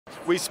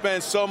we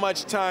spend so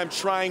much time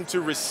trying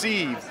to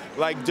receive,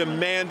 like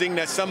demanding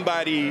that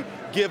somebody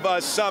give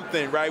us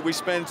something, right? We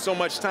spend so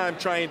much time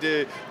trying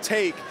to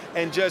take,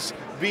 and just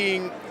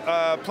being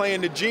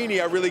playing the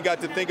genie, I really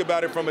got to think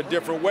about it from a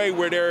different way,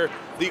 where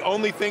the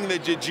only thing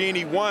that your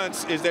genie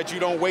wants is that you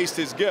don't waste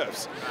his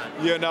gifts,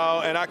 you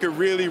know? And I could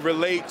really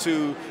relate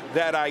to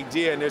that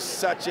idea, and there's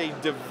such a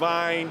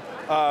divine,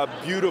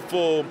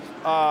 beautiful,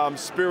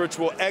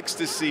 spiritual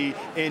ecstasy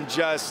in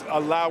just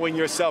allowing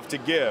yourself to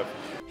give.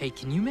 Hey,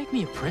 can you make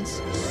me a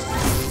prince?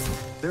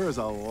 There is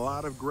a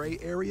lot of gray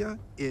area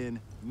in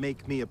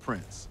make me a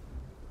prince.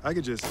 I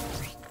could just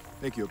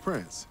make you a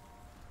prince.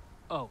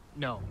 Oh,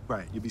 no.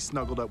 Right, you'll be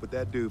snuggled up with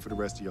that dude for the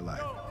rest of your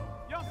life.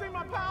 Y'all see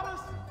my palace?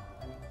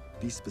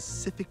 Be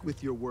specific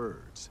with your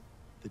words.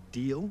 The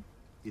deal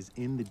is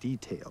in the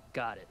detail.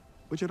 Got it.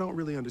 Which I don't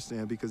really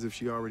understand, because if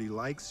she already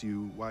likes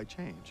you, why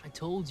change? I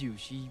told you,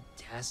 she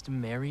has to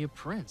marry a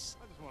prince.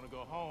 I just want to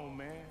go home,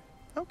 man.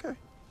 Okay,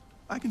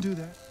 I can do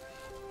that.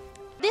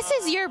 This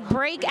is your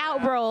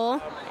breakout role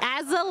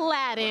as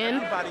Aladdin.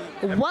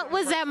 What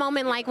was that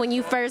moment like when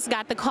you first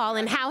got the call,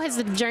 and how has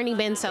the journey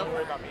been so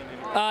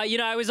far? You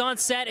know, I was on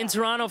set in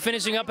Toronto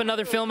finishing up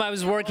another film I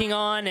was working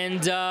on,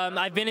 and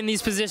I've been in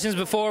these positions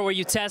before where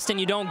you test and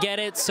you don't get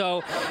it,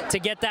 so to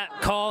get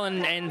that call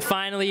and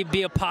finally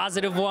be a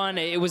positive one,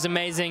 it was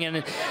amazing,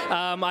 and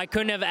I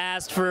couldn't have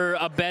asked for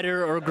a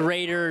better or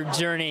greater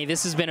journey.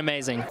 This has been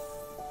amazing.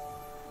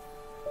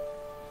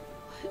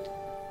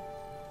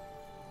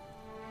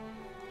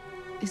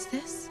 Is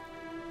this?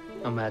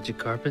 A magic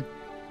carpet?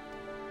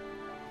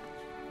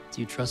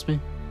 Do you trust me?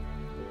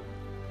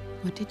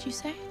 What did you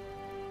say?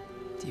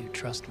 Do you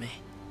trust me?